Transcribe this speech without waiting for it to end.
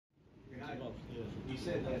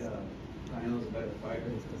said that Canelo's a better fighter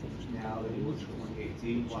now than he was in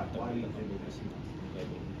 2018. Why do you think that?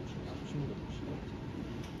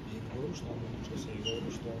 Я не говорю, что он улучшился, я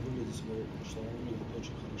говорю, что он выглядит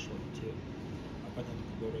очень хорошо. Те оппоненты,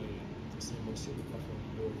 которые с ним боксируют, на фоне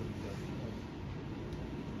его выглядят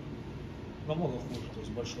намного хуже, то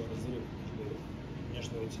есть большой разрыв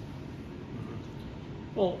между этим.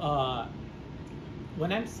 Well,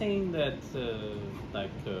 when I'm saying that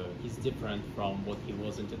he's different from what he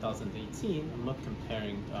was in 2018, I'm not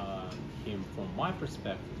comparing him from my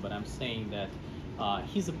perspective, but I'm saying that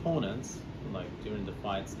his opponents, like during the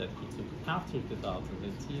fights that he took after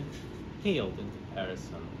 2018, paled in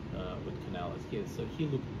comparison with Canelo. So he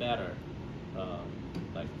looked better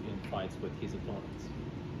in fights with his opponents.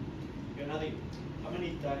 Gennadiy, how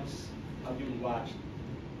many times have you watched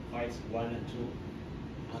fights 1 and 2?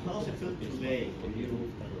 And how does it feel today for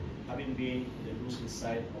you, having been in the losing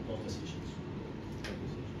side of those decisions?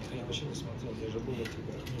 Я вообще не смотрел, я же был в этих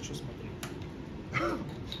играх, ничего смотрел.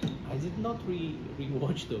 I did not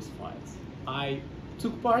re-watch those fights. I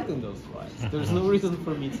took part in those fights. There's no reason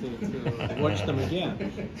for me to watch them again.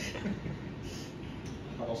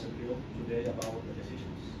 How does it feel today about the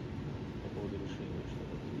decisions?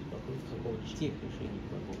 Тех решений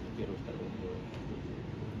по поводу первого, второго.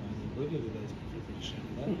 Они были, видать, какие-то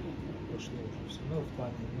решения, да? Прошло уже все. Ну, в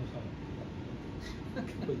плане,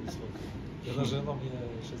 какой высокий. Я даже, мне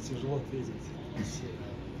сейчас тяжело ответить.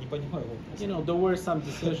 Не понимаю вопрос. You know, there were some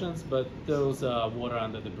decisions, but those water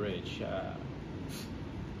under the bridge. Yeah,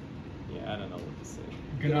 I don't know what to say.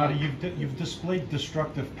 Gennadiy, you've displayed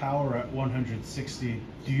destructive power at 160.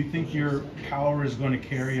 Do you think your power is going to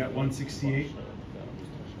carry at 168?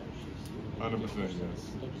 100%, yes.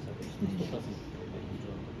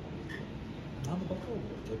 Надо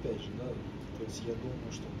попробовать, опять же, да. То есть я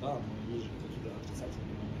думаю, что да, но есть же какие-то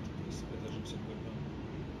отрицательные моменты, то есть это же все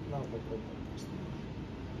надо попробовать просто.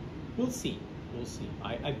 We'll see.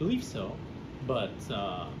 I believe so, but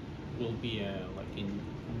will be a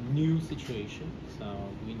new situation, so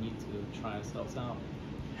we need to try ourselves out.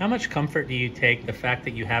 How much comfort do you take the fact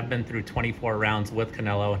that you have been through 24 rounds with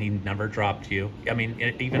Canelo and he never dropped you? I mean,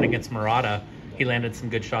 even against Murata, he landed some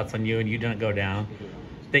good shots on you and you didn't go down.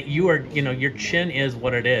 That you are, your chin is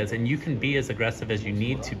what it is, and you can be as aggressive as you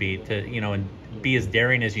need to be and be as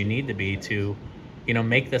daring as you need to be to,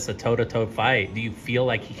 make this a toe-to-toe fight. Do you feel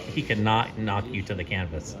like he cannot knock you to the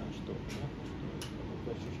canvas?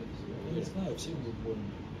 Я знаю, всем будет больно.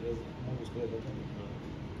 Я могу сказать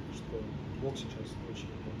что бокс сейчас очень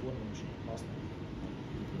больно, очень опасно.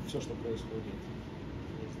 Все, что происходит,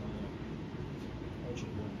 не знаю, очень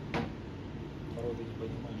больно. Порой ты не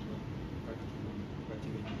понимаешь, да, как это больно, как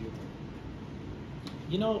тебя не бьют.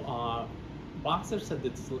 You know, boxers at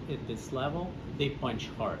this level, they punch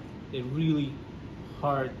hard. They're really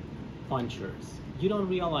hard punchers. You don't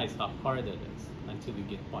realize how hard it is until you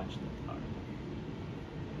get punched that hard.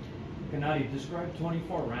 Gennadiy, describe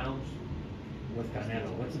 24 rounds with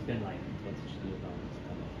Canelo. What's it been like?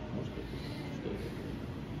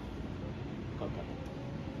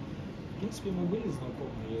 В принципе, мы были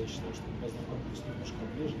знакомы, я считаю, что мы познакомились немножко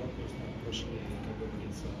ближе, да, то есть мы прошли, как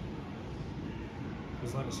говорится,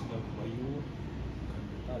 узнали себя в бою,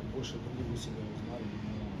 так, больше друг друга себя узнали,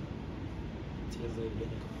 но те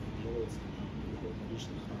заявления, которые делаются, выходят на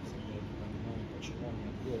личных фракциях, я не понимаю, почему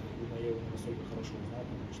они делают. Видно, я его не настолько хорошо узнал,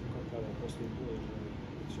 потому что, как правило, после боя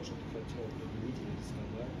все, что ты хотел предъявить или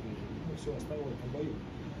сказать, все оставил на бою.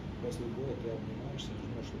 После боя ты обнимаешься,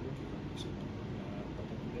 жмешь руки, все нормально, а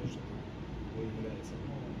потом понимаешь, что выявляется.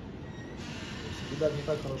 Видать, не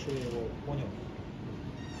так хорошо я его понял.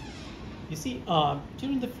 You see,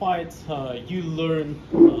 during the fight, you learn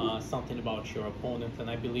something about your opponent, and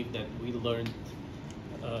I believe that we learned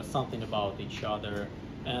something about each other.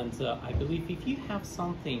 And I believe if you have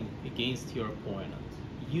something against your opponent,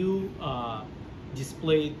 you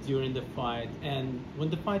display it during the fight, and when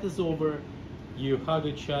the fight is over, you hug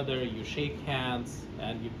each other, you shake hands,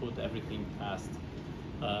 and you put everything past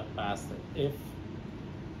it.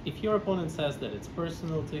 If your opponent says that it's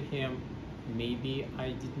personal to him, maybe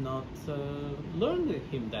I did not learn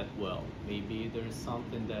him that well. Maybe there's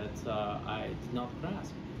something that I did not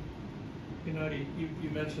grasp. Gennadiy, you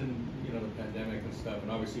mentioned the pandemic and stuff,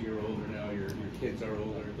 and obviously you're older now. Your kids are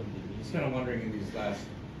older. Just kind of wondering in these last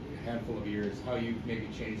handful of years how you maybe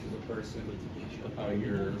changed as a person, how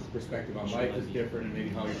your perspective on life is different, and maybe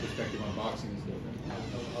how your perspective on boxing is different.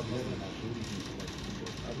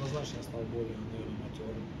 Однозначно я стал более, наверное,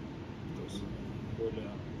 матерым, то есть более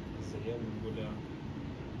зрелым, более...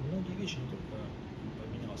 Многие вещи не только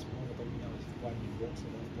поменялось, много поменялось в плане бокса,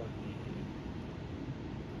 да, в плане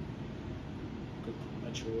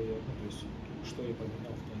чего я, ну, то есть, что я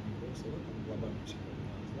поменял в плане веса, в этом глобально все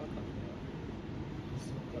поменялось,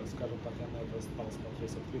 да, скажем так, я на это стал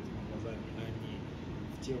смотреть с открытыми глазами, а не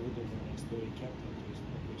в те выдуманные истории кем-то, то есть,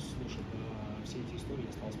 ну, то есть, слушать на все эти истории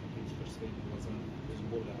я стал смотреть теперь своими глазами, то есть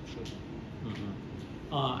более обширно.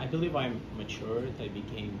 I believe I'm matured, I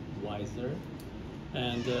became wiser,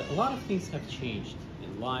 and a lot of things have changed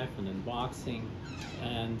in life and in boxing.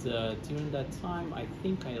 And during that time, I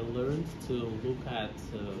think I learned to look at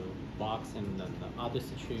boxing and other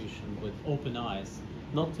situations with open eyes,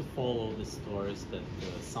 not to follow the stories that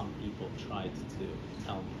some people tried to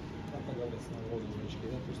tell me.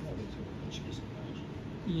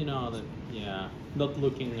 You know, that, yeah, not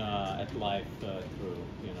looking at life through,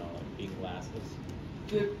 you know, like big glasses.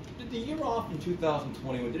 Did the year off in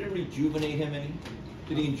 2021, did it rejuvenate him any?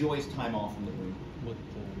 Did he enjoy his time off from the ring? Вот,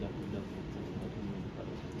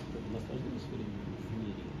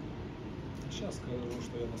 Сейчас скажу,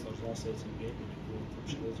 что я наслаждался этим временем, вот,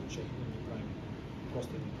 вообще звучать неправильно,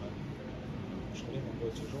 просто неправильно. Потому что время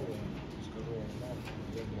было тяжелое, скажу вам, но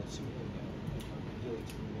я был от семьи,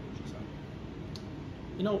 делайте его уже сами.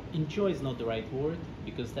 You know, enjoy is not the right word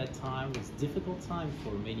because that time was difficult time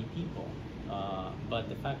for many people. But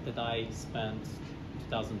the fact that I spent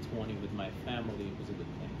 2020 with my family was a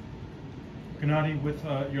good thing. Gennadiy, with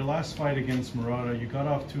your last fight against Murata, you got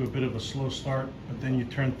off to a bit of a slow start, but then you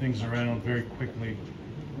turned things around very quickly.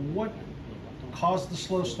 What caused the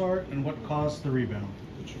slow start and what caused the rebound?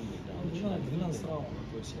 12 раундов,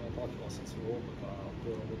 то есть я отталкивался от своего опыта, от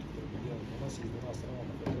той работы, которую мы делали. У нас есть 12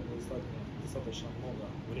 раундов, это достаточно много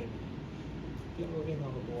времени. Первое время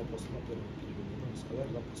оно было просто на первом периоде, ну, сказали,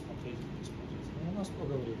 да, посмотреть, посмотреть. Но у нас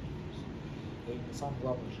много времени. И самое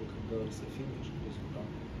главное же, как говорится, финиш, результат.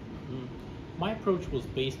 My approach was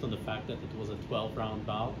based on the fact that it was a 12-round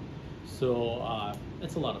bout, so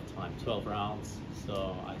it's a lot of time, 12 rounds.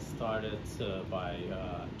 So I started by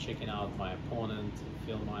checking out my opponent,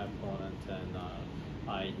 feel my opponent, and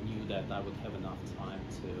I knew that I would have enough time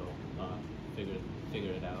to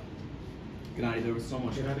figure it out. Gennadiy, there was so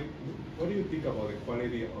much. Gennadiy, what do you think about the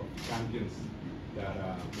quality of champions that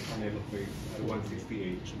Canelo faced at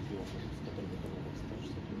 168?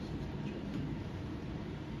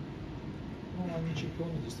 Ну, они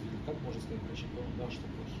чемпионы, действительно. Как можно сказать про чемпионов, да, что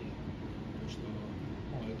плохие? Потому что,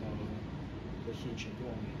 ну, это плохие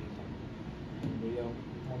чемпионы. И там, я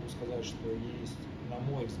могу сказать, что есть, на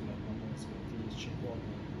мой взгляд, есть чемпионы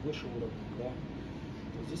выше уровня, да.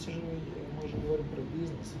 Здесь же мы же говорим про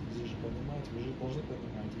бизнес, здесь же понимаете, вы же должны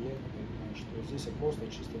понимать, я это понимаю, что здесь просто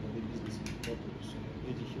чисто воды бизнес. Да, то есть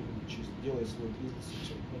эти хирурги чисто делают свой бизнес и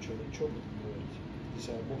все. Ну что об этом говорить?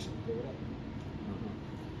 Здесь о боксинге говорят.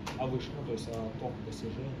 А выше, ну, то есть о том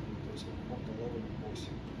достижении, то есть о каком-то левеле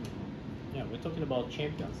боксе. Yeah, we're talking about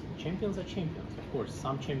champions. Champions are champions. Of course,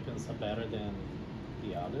 some champions are better than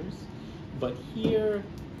the others. But here,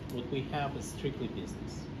 what we have is strictly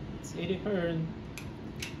business. It's Eddie Hearn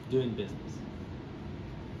doing business.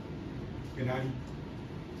 Gennadiy,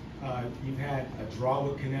 you've had a draw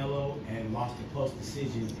with Canelo and lost a close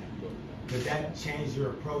decision. Does that change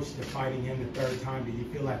your approach to fighting him the third time? Do you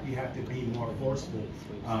feel like you have to be more forceful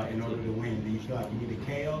in order to win? Do you feel like you need a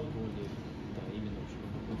KO?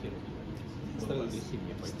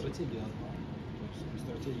 Стратегия одна. То есть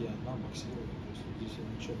стратегия одна, боксирование. То есть здесь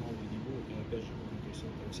ничего нового не будет. И опять же, то есть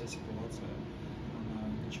это вся ситуация, она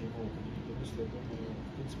ничего нового не приносит. Я думаю,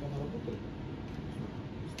 в принципе, она работает.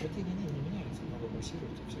 Стратегия не меняется, надо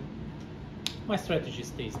боксировать и все. My strategy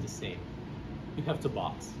stays the same. You have to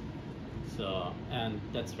box. So, and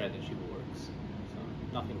that strategy works. So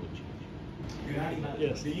nothing would change. Gennadiy,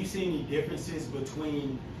 Yes. do you see any differences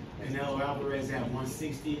between Canelo Alvarez at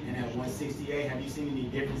 160 and at 168? Have you seen any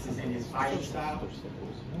differences in his fighting style? Ну,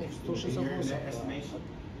 In 168, your да. estimation?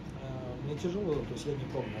 Мне тяжело, то есть я не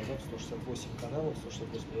пробовал, да, 168 Канело,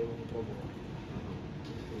 168 я его не пробовал.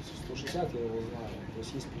 То есть 160 я его знаю, то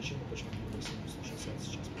есть есть причины, почему я не 160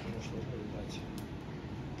 сейчас, потому что, ну, видать,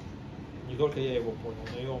 не только я его понял,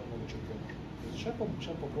 но и он много чего понял. Сейчас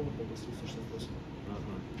попробую побыстрее 168.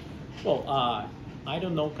 Well, I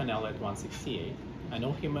don't know Canelo at 168. I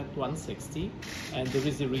know him at 160, and there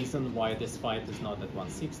is a reason why this fight is not at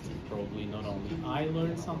 160. Probably not only I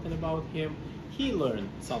learned something about him, he learned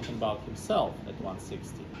something about himself at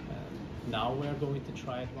 160. And now we're going to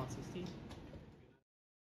try at 160.